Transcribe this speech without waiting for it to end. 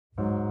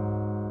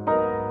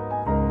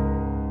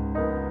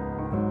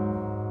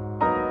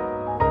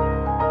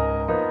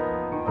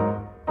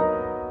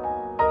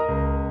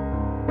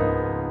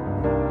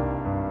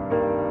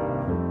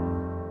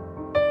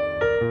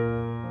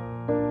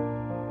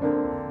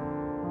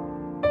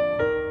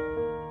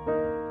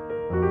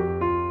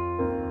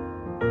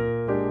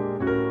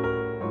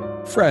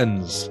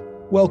Friends,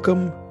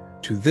 welcome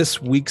to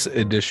this week's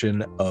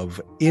edition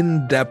of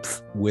In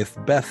Depth with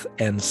Beth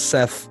and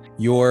Seth,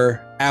 your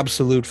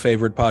absolute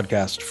favorite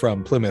podcast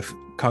from Plymouth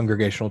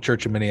Congregational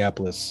Church in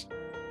Minneapolis.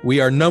 We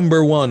are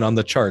number one on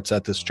the charts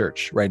at this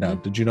church right now.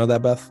 Did you know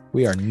that, Beth?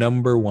 We are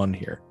number one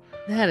here.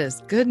 That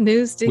is good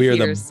news to hear,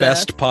 We are the Seth.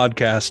 best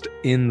podcast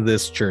in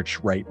this church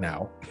right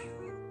now.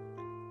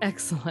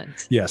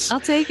 Excellent. Yes. I'll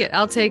take it.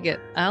 I'll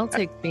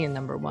take being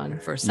number one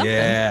for something.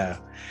 Yeah.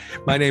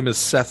 My name is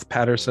Seth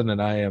Patterson,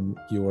 and I am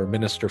your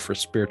Minister for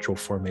Spiritual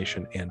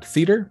Formation and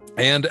Theater.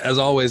 And as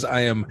always,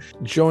 I am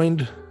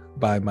joined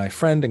by my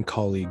friend and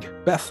colleague,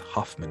 Beth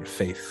Hoffman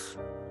Faith,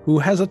 who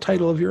has a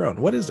title of your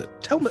own. What is it?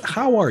 Tell me,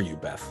 how are you,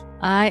 Beth?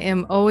 I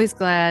am always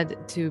glad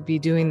to be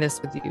doing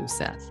this with you,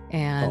 Seth.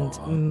 And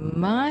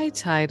my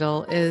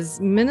title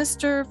is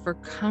Minister for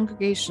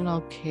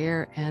Congregational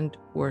Care and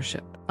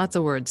Worship. Lots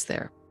of words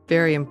there.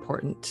 Very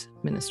important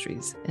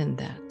ministries in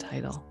that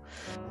title.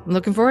 I'm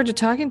looking forward to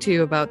talking to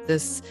you about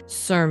this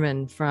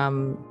sermon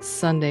from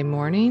Sunday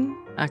morning,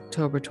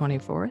 October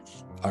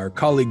 24th. Our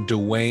colleague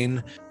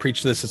Dwayne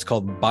preached this. It's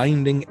called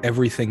Binding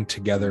Everything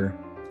Together.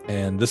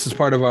 And this is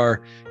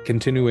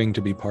continuing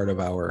to be part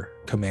of our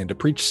Command to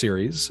Preach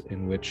series,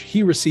 in which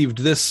he received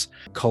this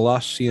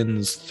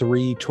Colossians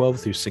 3:12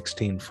 through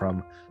 16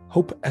 from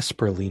Hope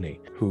Esperlini,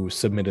 who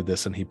submitted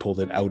this, and he pulled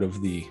it out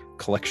of the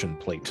collection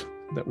plate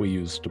that we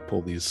use to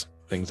pull these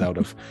things out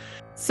of.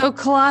 So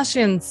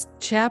Colossians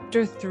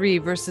chapter 3,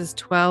 verses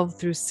 12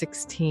 through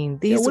 16.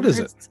 What is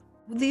it?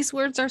 These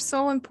words are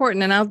so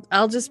important. And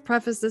I'll just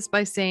preface this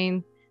by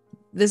saying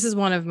this is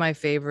one of my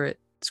favorite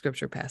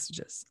scripture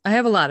passages. I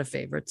have a lot of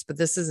favorites, but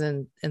this is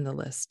in the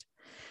list.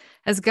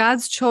 As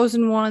God's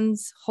chosen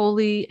ones,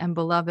 holy and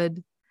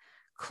beloved,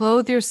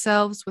 clothe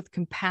yourselves with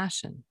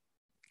compassion,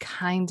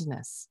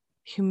 kindness,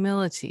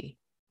 humility,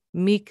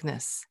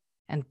 meekness,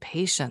 and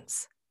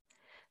patience.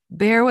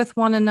 Bear with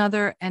one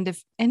another, and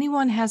if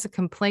anyone has a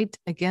complaint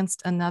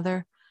against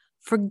another,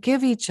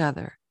 forgive each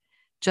other,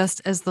 just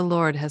as the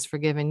Lord has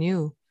forgiven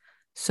you.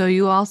 So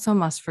you also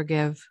must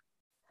forgive.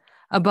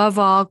 Above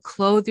all,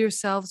 clothe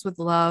yourselves with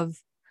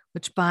love,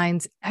 which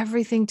binds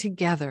everything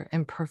together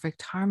in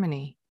perfect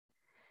harmony.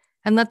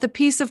 And let the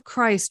peace of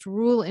Christ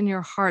rule in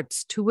your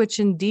hearts, to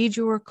which indeed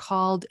you are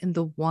called in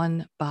the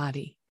one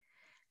body.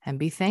 And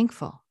be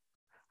thankful.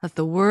 Let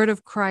the word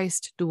of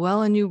Christ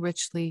dwell in you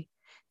richly.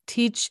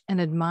 Teach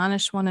and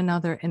admonish one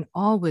another in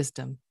all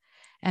wisdom,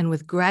 and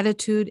with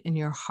gratitude in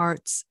your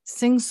hearts,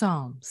 sing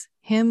psalms,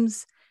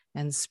 hymns,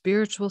 and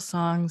spiritual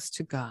songs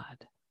to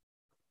God.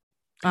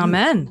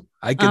 Amen.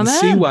 I can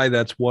see why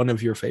that's one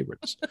of your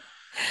favorites.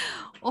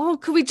 Oh,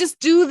 could we just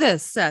do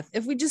this, Seth?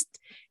 If we just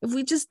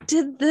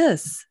did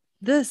this,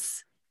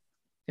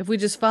 if we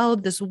just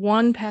followed this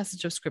one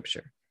passage of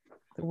scripture,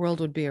 the world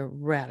would be a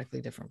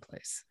radically different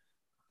place.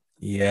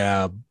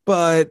 Yeah,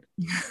 but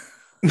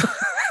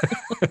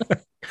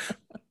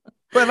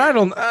but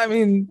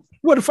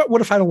what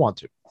if I don't want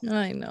to?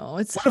 I know.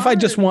 What if I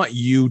just want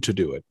you to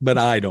do it, but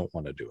I don't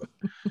want to do it?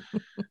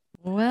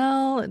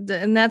 Well,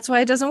 and that's why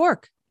it doesn't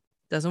work.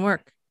 It doesn't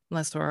work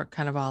unless we're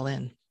kind of all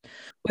in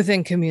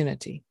within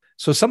community.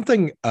 So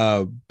something,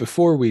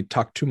 before we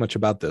talk too much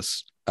about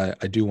this,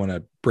 I do want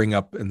to bring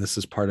up, and this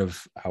is part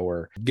of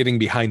our getting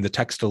behind the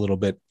text a little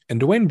bit,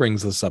 and Dwayne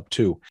brings this up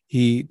too.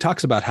 He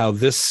talks about how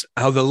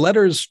the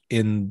letters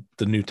in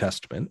the New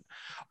Testament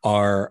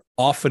are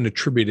often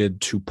attributed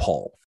to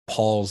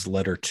Paul's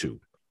letter to.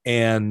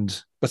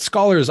 But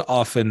scholars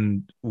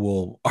often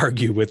will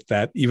argue with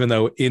that, even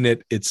though in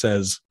it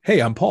says, hey,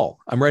 I'm Paul,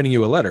 I'm writing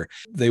you a letter.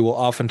 They will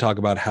often talk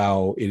about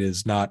how it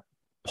is not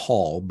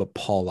Paul, but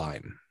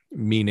Pauline,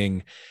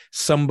 meaning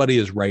somebody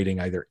is writing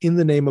either in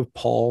the name of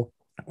Paul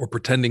or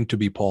pretending to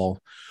be Paul,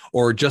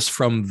 or just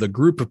from the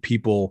group of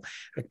people.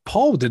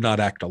 Paul did not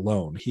act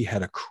alone. He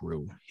had a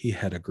crew. He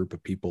had a group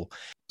of people.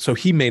 So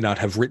he may not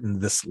have written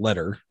this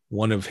letter.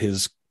 One of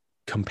his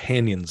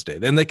companions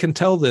did. And they can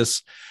tell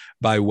this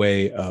by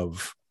way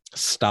of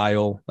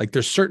style. Like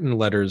there's certain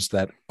letters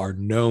that are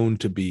known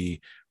to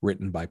be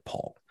written by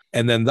Paul.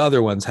 And then the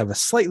other ones have a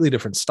slightly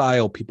different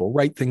style. People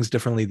write things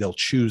differently. They'll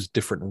choose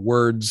different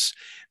words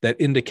that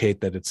indicate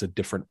that it's a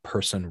different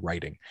person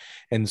writing.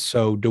 And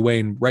so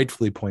Dwayne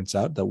rightfully points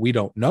out that we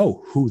don't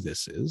know who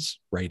this is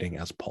writing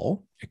as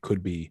Paul. It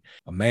could be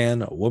a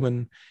man, a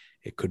woman.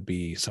 It could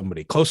be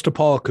somebody close to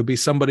Paul. It could be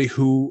somebody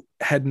who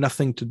had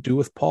nothing to do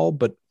with Paul,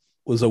 but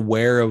was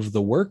aware of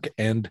the work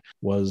and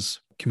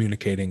was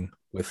communicating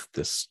with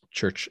this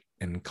church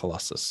in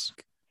Colossus.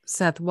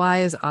 Seth, why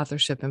is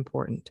authorship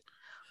important?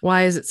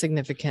 Why is it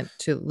significant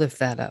to lift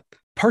that up?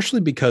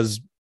 Partially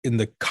because in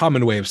the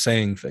common way of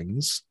saying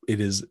things, it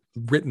is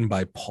written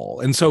by Paul.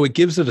 And so it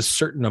gives it a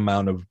certain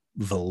amount of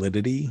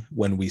validity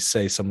when we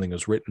say something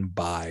is written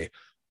by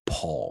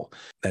Paul,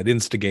 that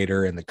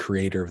instigator and the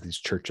creator of these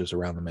churches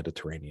around the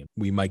Mediterranean.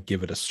 We might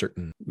give it a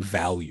certain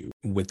value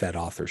with that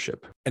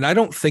authorship. And I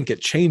don't think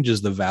it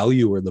changes the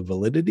value or the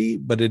validity,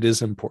 but it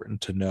is important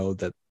to know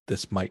that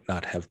this might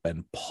not have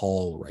been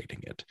Paul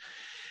writing it.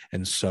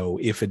 And so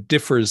if it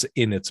differs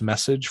in its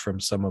message from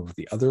some of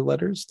the other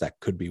letters, that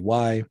could be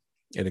why.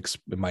 It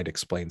might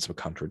explain some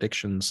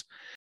contradictions.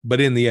 But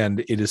in the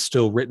end, it is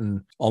still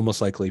written almost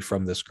likely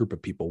from this group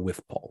of people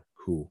with Paul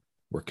who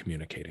were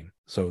communicating.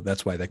 So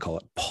that's why they call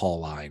it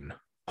Pauline,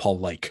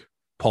 Paul-like,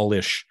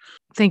 Paulish.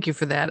 Thank you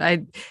for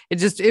that.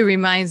 It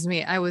reminds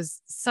me, I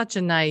was such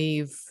a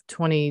naive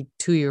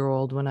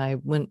 22-year-old when I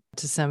went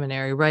to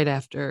seminary right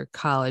after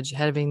college,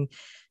 having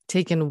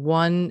taken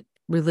one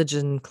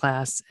religion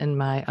class in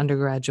my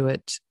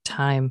undergraduate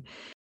time.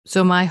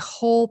 So my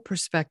whole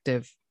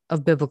perspective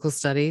of biblical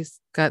studies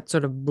got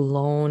sort of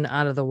blown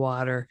out of the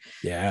water.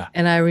 Yeah.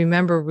 And I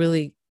remember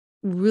really,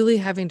 really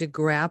having to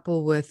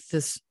grapple with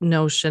this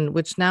notion,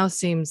 which now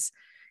seems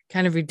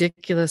kind of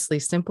ridiculously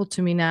simple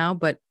to me now.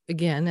 But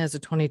again, as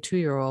a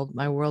 22-year-old,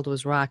 my world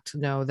was rocked to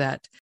know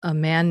that a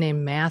man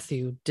named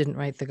Matthew didn't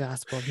write the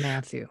Gospel of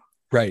Matthew.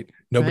 Right.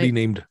 Nobody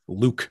named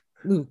Luke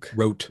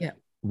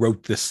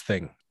wrote this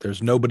thing.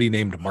 There's nobody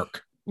named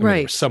Mark.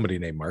 There's somebody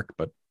named Mark,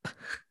 but.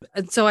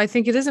 And so I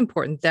think it is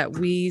important that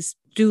we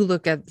do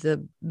look at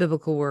the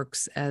biblical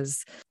works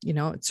as,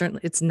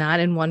 it's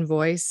not in one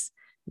voice,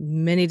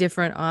 many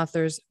different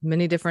authors,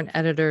 many different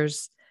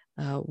editors.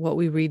 What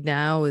we read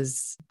now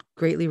is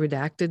greatly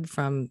redacted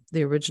from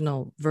the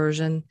original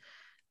version.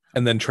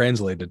 And then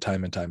translated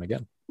time and time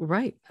again.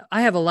 Right.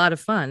 I have a lot of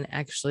fun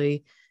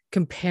actually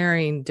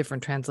comparing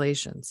different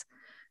translations.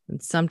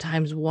 And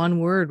sometimes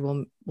one word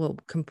will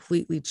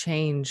completely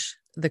change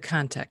the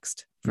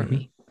context for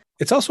me.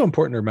 It's also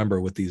important to remember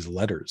with these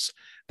letters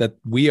that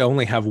we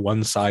only have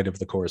one side of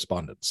the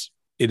correspondence.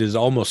 It is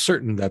almost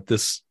certain that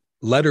this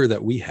letter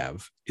that we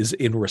have is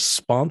in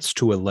response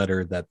to a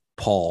letter that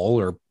Paul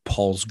or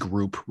Paul's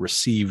group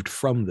received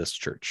from this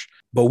church.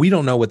 But we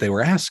don't know what they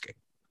were asking.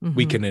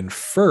 We can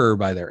infer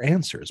by their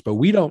answers, but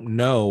we don't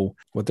know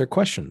what their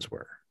questions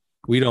were.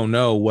 We don't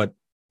know what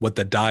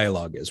the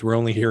dialogue is. We're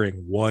only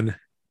hearing one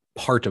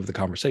part of the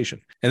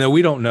conversation. And then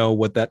we don't know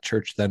what that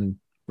church then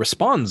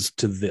responds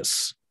to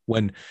this.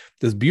 When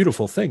this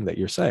beautiful thing that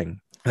you're saying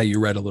that you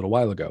read a little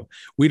while ago,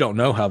 we don't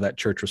know how that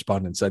church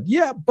responded and said,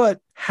 yeah, but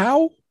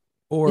how?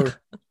 Or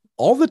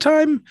all the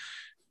time?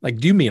 Like,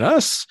 do you mean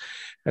us?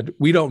 And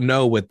we don't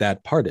know what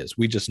that part is.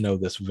 We just know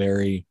this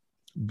very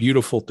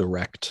beautiful,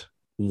 direct,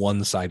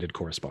 one-sided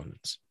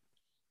correspondence.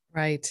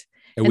 Right.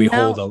 And we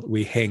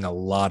hang a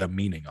lot of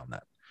meaning on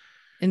that.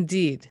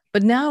 Indeed.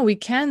 But now we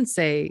can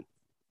say,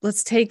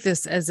 let's take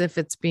this as if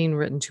it's being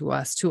written to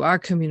us, to our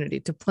community,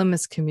 to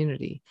Plymouth's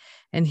community.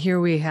 And here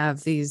we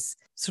have these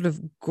sort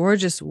of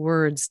gorgeous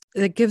words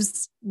that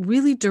gives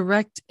really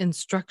direct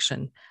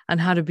instruction on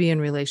how to be in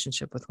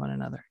relationship with one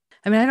another.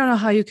 I mean, I don't know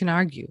how you can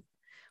argue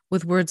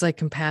with words like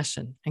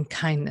compassion and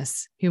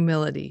kindness,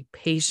 humility,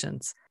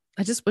 patience.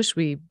 I just wish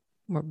we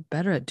were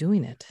better at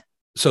doing it.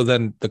 So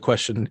then the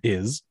question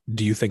is,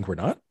 do you think we're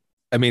not?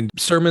 I mean,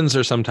 sermons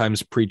are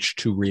sometimes preached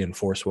to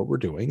reinforce what we're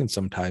doing and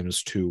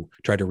sometimes to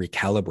try to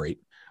recalibrate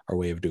our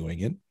way of doing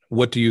it.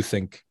 What do you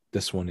think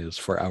this one is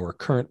for our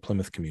current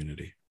Plymouth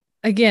community?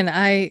 Again,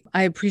 I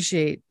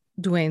appreciate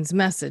Dwayne's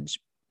message.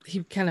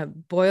 He kind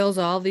of boils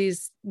all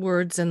these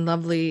words and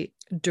lovely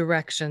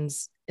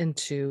directions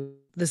into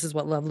this is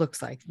what love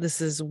looks like.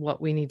 This is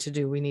what we need to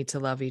do. We need to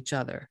love each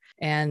other.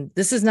 And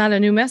this is not a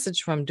new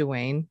message from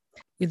Dwayne.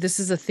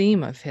 This is a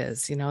theme of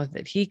his,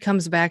 that he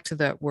comes back to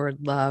that word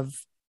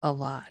love a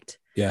lot.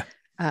 Yeah.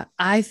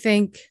 I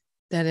think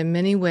that in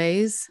many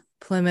ways,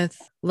 Plymouth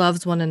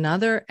loves one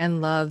another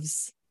and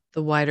loves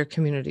the wider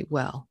community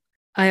well.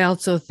 I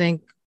also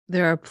think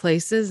there are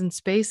places and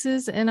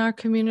spaces in our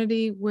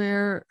community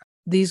where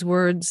these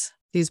words,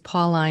 these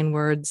Pauline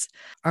words,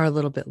 are a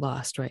little bit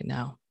lost right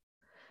now.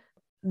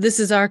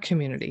 This is our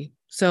community.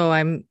 So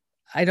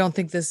I don't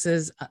think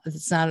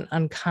it's not an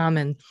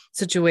uncommon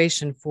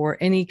situation for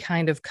any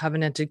kind of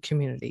covenanted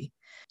community.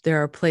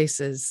 There are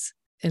places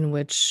in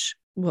which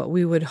what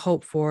we would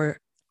hope for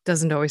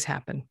doesn't always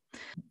happen.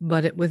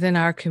 But within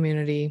our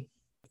community,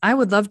 I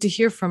would love to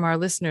hear from our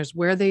listeners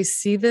where they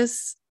see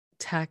this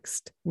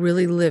text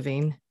really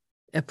living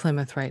at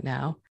Plymouth right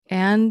now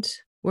and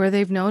where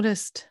they've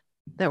noticed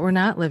that we're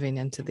not living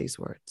into these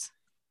words.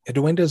 Yeah,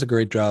 Dwayne does a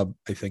great job,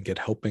 I think, at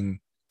helping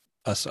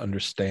us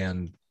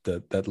understand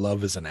that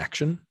love is an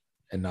action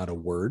and not a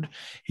word.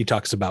 He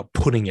talks about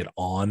putting it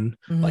on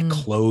like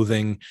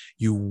clothing.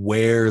 You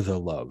wear the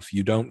love.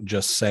 You don't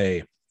just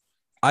say,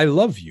 I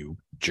love you,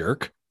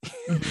 jerk.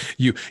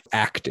 You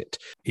act it.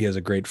 He has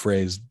a great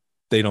phrase.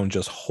 They don't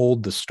just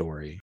hold the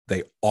story.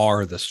 They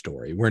are the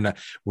story.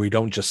 We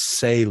don't just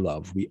say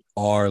love. We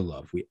are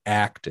love. We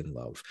act in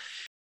love.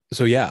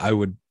 So yeah,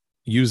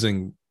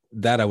 using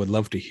that, I would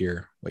love to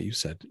hear what you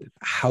said.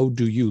 How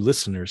do you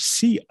listeners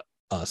see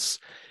us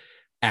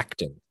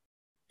acting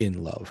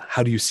in love?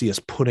 How do you see us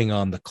putting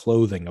on the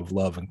clothing of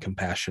love and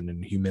compassion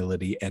and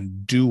humility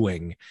and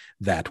doing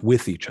that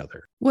with each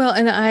other? Well,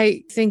 and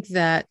I think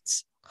that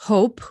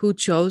Hope, who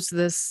chose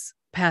this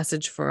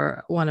passage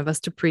for one of us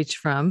to preach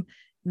from,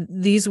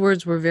 these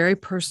words were very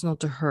personal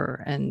to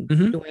her. And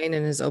Mhm. Dwayne,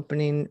 in his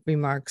opening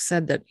remarks,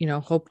 said that,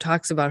 Hope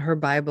talks about her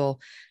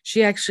Bible.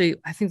 She actually,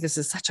 I think this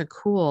is such a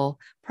cool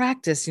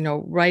practice,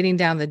 writing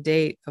down the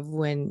date of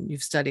when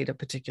you've studied a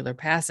particular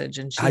passage.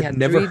 And she I've had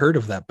never 3. heard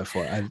of that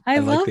before. I I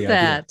like love the idea.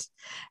 that.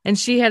 And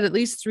she had at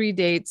least 3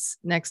 dates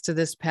next to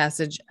this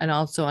passage, and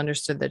also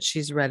understood that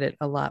she's read it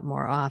a lot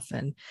more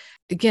often.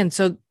 Again,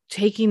 so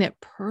taking it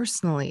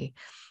personally.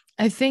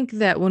 I think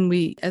that when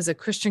we, as a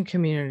Christian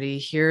community,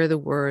 hear the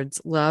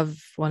words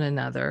love one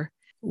another,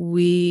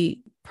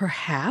 we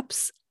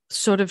perhaps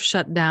sort of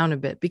shut down a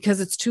bit because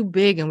it's too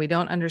big and we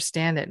don't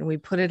understand it. And we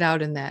put it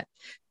out in that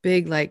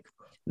big, like,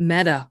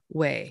 meta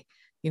way,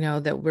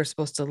 that we're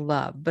supposed to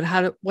love.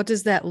 But what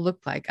does that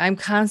look like? I'm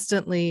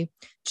constantly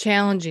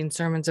challenging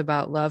sermons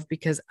about love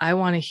because I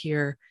want to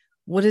hear,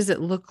 what does it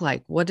look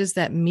like? What does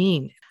that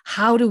mean?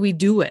 How do we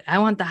do it? I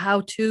want the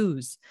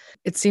how-tos.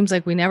 It seems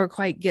like we never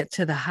quite get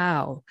to the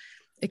how,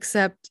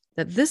 except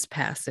that this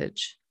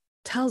passage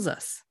tells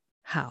us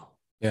how.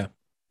 Yeah.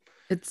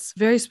 It's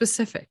very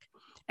specific.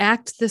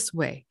 Act this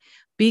way.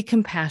 Be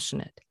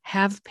compassionate.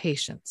 Have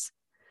patience.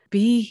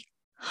 Be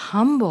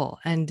humble.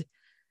 And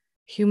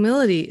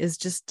humility is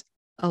just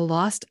a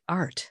lost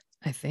art,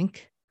 I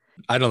think.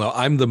 I don't know.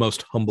 I'm the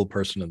most humble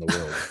person in the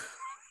world.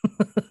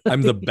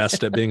 I'm the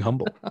best at being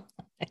humble.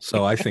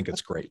 So I think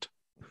it's great.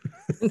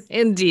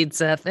 Indeed,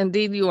 Seth.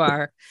 Indeed, you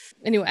are.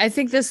 Anyway, I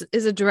think this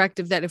is a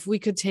directive that if we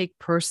could take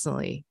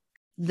personally,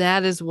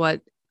 that is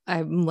what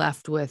I'm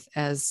left with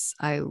as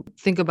I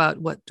think about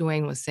what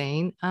Dwayne was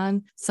saying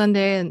on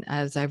Sunday. And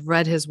as I've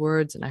read his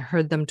words and I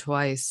heard them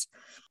twice,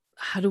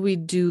 how do we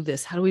do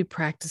this? How do we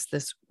practice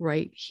this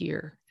right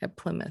here at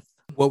Plymouth?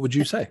 What would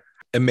you say?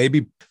 And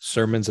maybe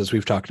sermons, as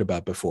we've talked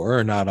about before,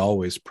 are not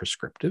always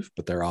prescriptive,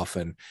 but they're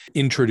often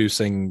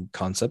introducing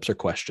concepts or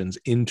questions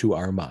into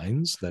our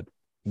minds that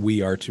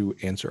we are to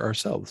answer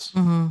ourselves.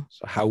 Mm-hmm.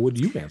 So how would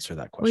you answer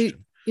that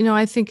question? Well,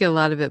 I think a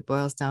lot of it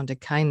boils down to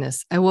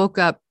kindness. I woke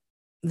up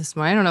this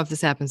morning. I don't know if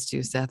this happens to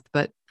you, Seth,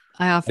 but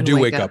I often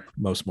wake up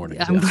most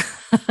mornings.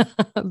 Yeah.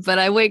 But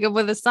I wake up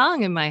with a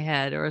song in my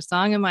head or a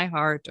song in my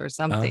heart or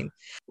something.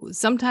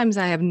 Sometimes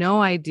I have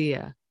no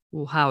idea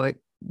how it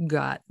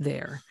got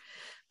there.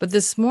 But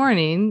this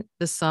morning,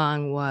 the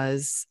song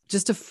was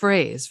just a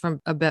phrase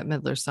from a Bette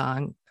Midler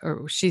song,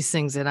 or she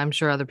sings it. I'm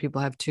sure other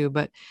people have too,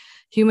 but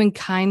human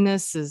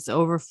kindness is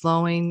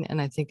overflowing, and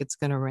I think it's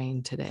going to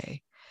rain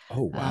today.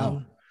 Oh,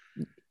 wow.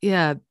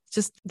 Yeah,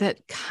 just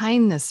that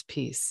kindness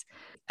piece.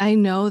 I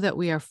know that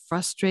we are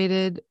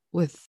frustrated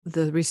with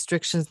the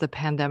restrictions the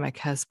pandemic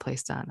has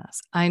placed on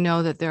us. I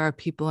know that there are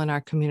people in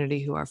our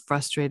community who are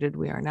frustrated.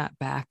 We are not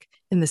back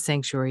in the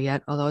sanctuary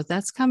yet, although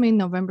that's coming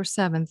November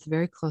 7th,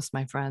 very close,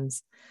 my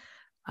friends.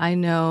 I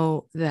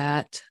know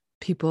that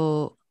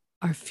people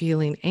are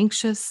feeling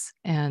anxious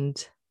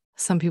and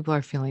some people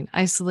are feeling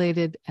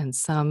isolated, and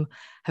some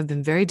have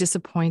been very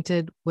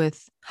disappointed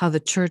with how the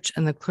church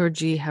and the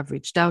clergy have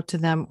reached out to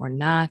them or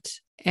not.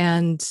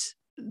 And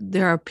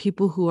there are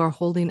people who are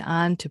holding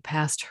on to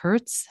past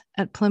hurts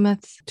at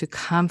Plymouth, to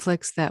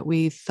conflicts that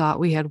we thought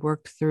we had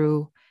worked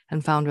through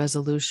and found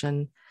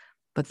resolution,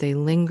 but they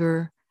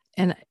linger.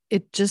 And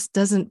it just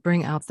doesn't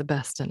bring out the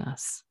best in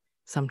us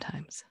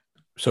sometimes.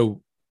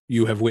 So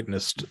you have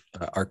witnessed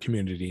our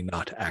community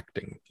not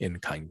acting in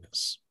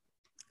kindness.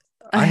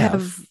 I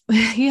have.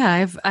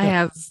 Yeah, I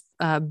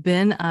have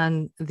been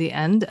on the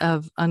end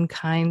of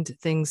unkind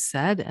things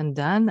said and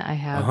done. I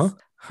have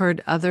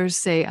heard others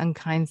say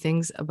unkind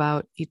things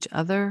about each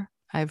other.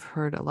 I've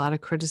heard a lot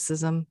of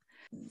criticism.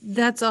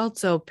 That's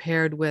also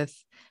paired with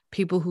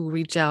people who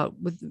reach out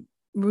with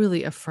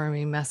really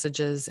affirming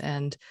messages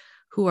and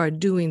who are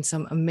doing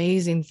some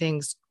amazing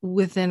things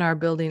within our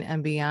building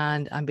and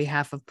beyond on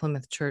behalf of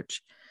Plymouth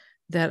Church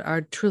that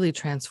are truly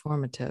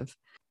transformative.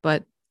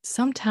 But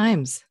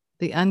sometimes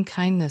the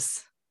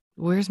unkindness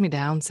wears me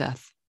down,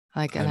 Seth.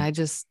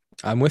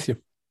 I'm with you.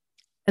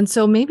 And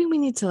so maybe we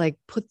need to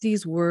put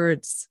these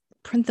words,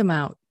 print them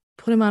out,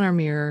 put them on our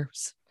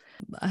mirrors.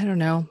 I don't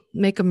know,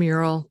 make a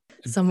mural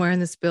somewhere in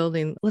this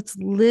building. Let's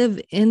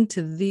live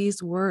into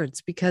these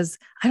words, because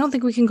I don't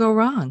think we can go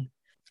wrong.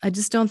 I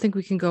just don't think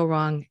we can go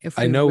wrong if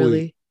we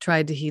really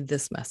tried to heed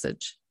this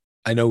message.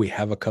 I know we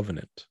have a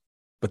covenant,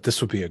 but this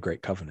would be a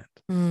great covenant.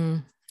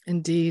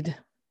 Indeed.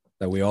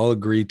 That we all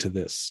agree to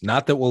this.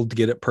 Not that we'll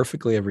get it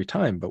perfectly every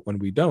time, but when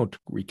we don't,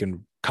 we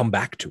can come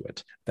back to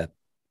it, that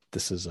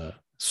this is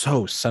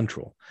so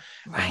central.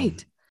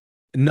 Right.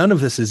 None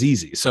of this is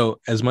easy. So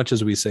as much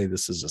as we say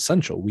this is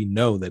essential, we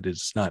know that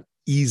it's not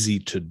easy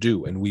to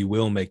do, and we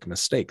will make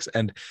mistakes.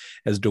 And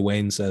as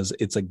Dwayne says,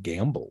 it's a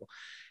gamble.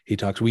 He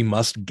talks, we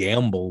must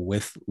gamble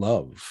with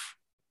love.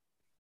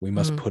 We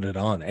must put it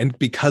on. And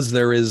because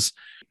there's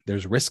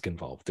risk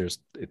involved,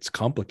 it's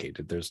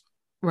complicated.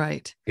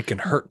 Right. It can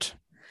hurt.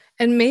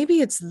 And maybe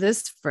it's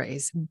this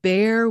phrase,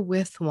 bear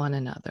with one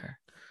another,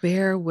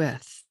 bear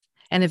with.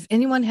 And if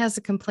anyone has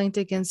a complaint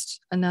against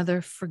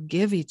another,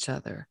 forgive each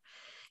other.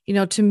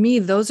 To me,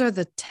 those are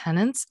the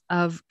tenets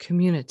of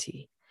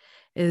community,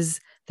 is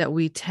that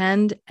we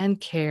tend and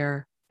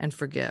care and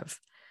forgive.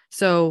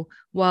 So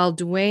while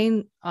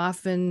Dwayne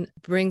often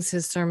brings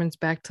his sermons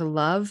back to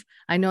love,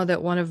 I know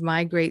that one of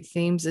my great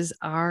themes is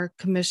our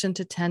commission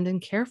to tend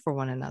and care for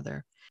one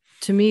another.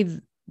 To me,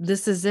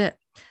 this is it.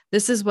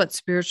 This is what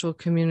spiritual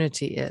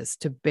community is,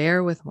 to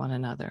bear with one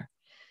another,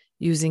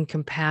 using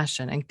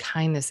compassion and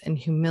kindness and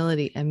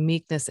humility and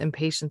meekness and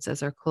patience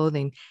as our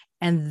clothing.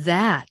 And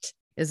that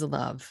is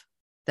love.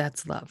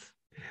 That's love.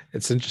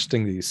 It's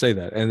interesting that you say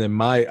that. And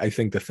then I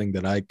think the thing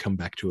that I come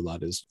back to a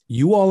lot is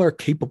you all are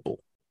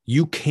capable.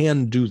 You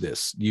can do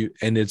this.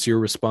 And it's your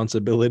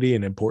responsibility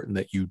and important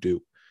that you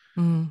do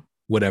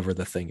whatever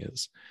the thing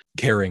is,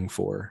 caring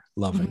for,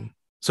 loving.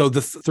 So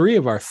the three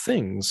of our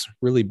things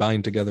really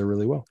bind together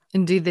really well.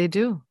 Indeed, they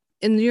do.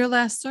 In your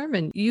last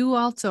sermon, you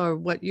also are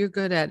what you're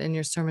good at in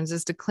your sermons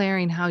is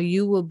declaring how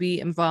you will be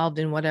involved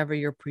in whatever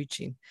you're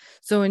preaching.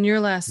 So in your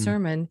last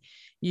sermon,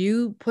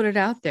 you put it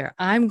out there.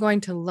 I'm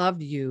going to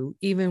love you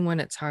even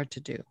when it's hard to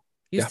do.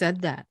 You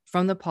said that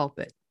from the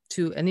pulpit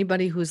to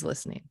anybody who's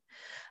listening.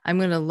 I'm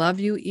going to love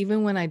you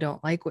even when I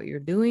don't like what you're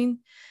doing,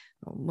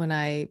 when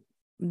I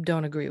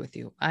don't agree with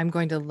you. I'm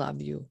going to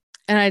love you.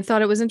 And I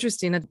thought it was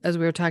interesting as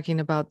we were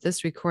talking about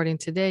this recording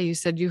today, you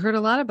said you heard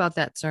a lot about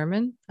that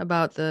sermon,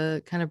 about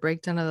the kind of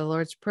breakdown of the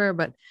Lord's Prayer,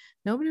 but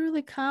nobody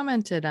really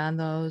commented on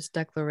those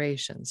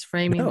declarations,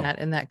 framing that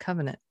in that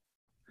covenant.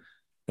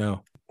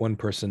 No, one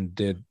person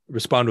did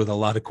respond with a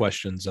lot of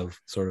questions of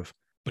sort of,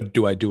 but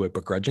do I do it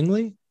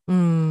begrudgingly?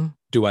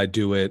 Do I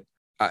do it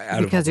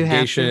out of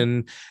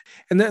obligation?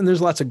 And then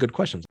there's lots of good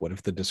questions. What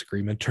if the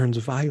disagreement turns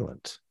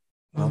violent?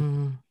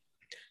 Well,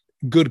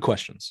 good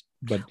questions.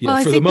 But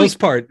for the most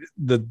part,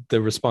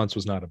 the response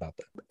was not about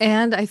that.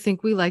 And I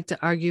think we like to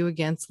argue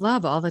against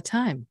love all the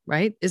time,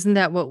 right? Isn't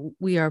that what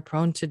we are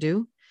prone to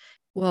do?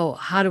 Well,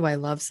 how do I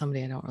love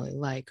somebody I don't really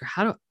like? Or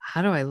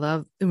how do I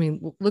love? I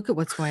mean, look at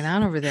what's going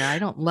on over there. I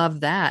don't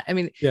love that. I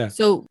mean,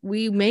 so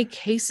we make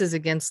cases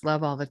against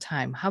love all the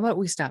time. How about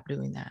we stop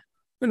doing that?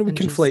 And we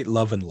conflate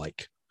love and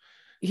like.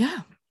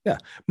 Yeah. Yeah.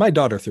 My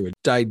daughter threw a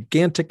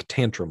gigantic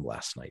tantrum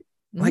last night.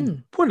 Like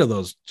one of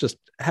those, just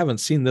haven't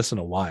seen this in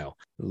a while.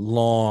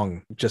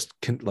 Long, just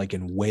like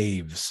in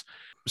waves.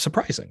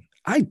 Surprising.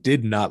 I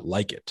did not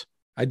like it.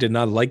 I did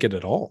not like it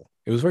at all.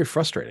 It was very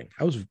frustrating.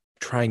 I was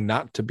trying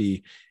not to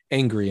be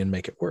angry and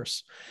make it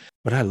worse,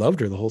 but I loved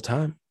her the whole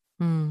time.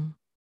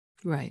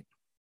 Right.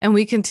 And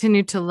we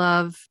continue to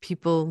love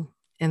people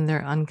in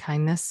their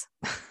unkindness.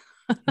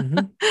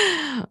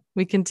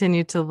 We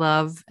continue to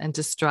love and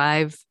to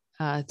strive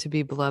to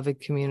be beloved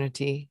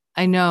community.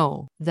 I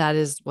know that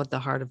is what the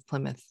heart of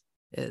Plymouth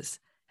is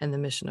and the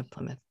mission of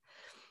Plymouth.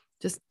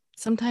 Just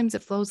sometimes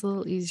it flows a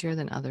little easier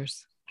than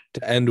others.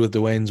 To end with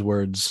Dwayne's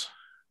words,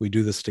 we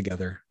do this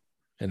together.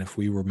 And if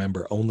we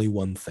remember only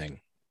one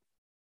thing,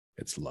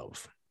 it's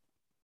love.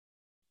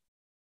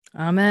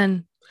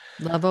 Amen.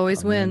 Love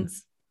always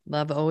wins.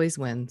 Love always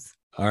wins.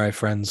 All right,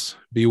 friends,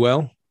 be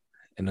well.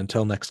 And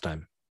until next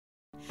time.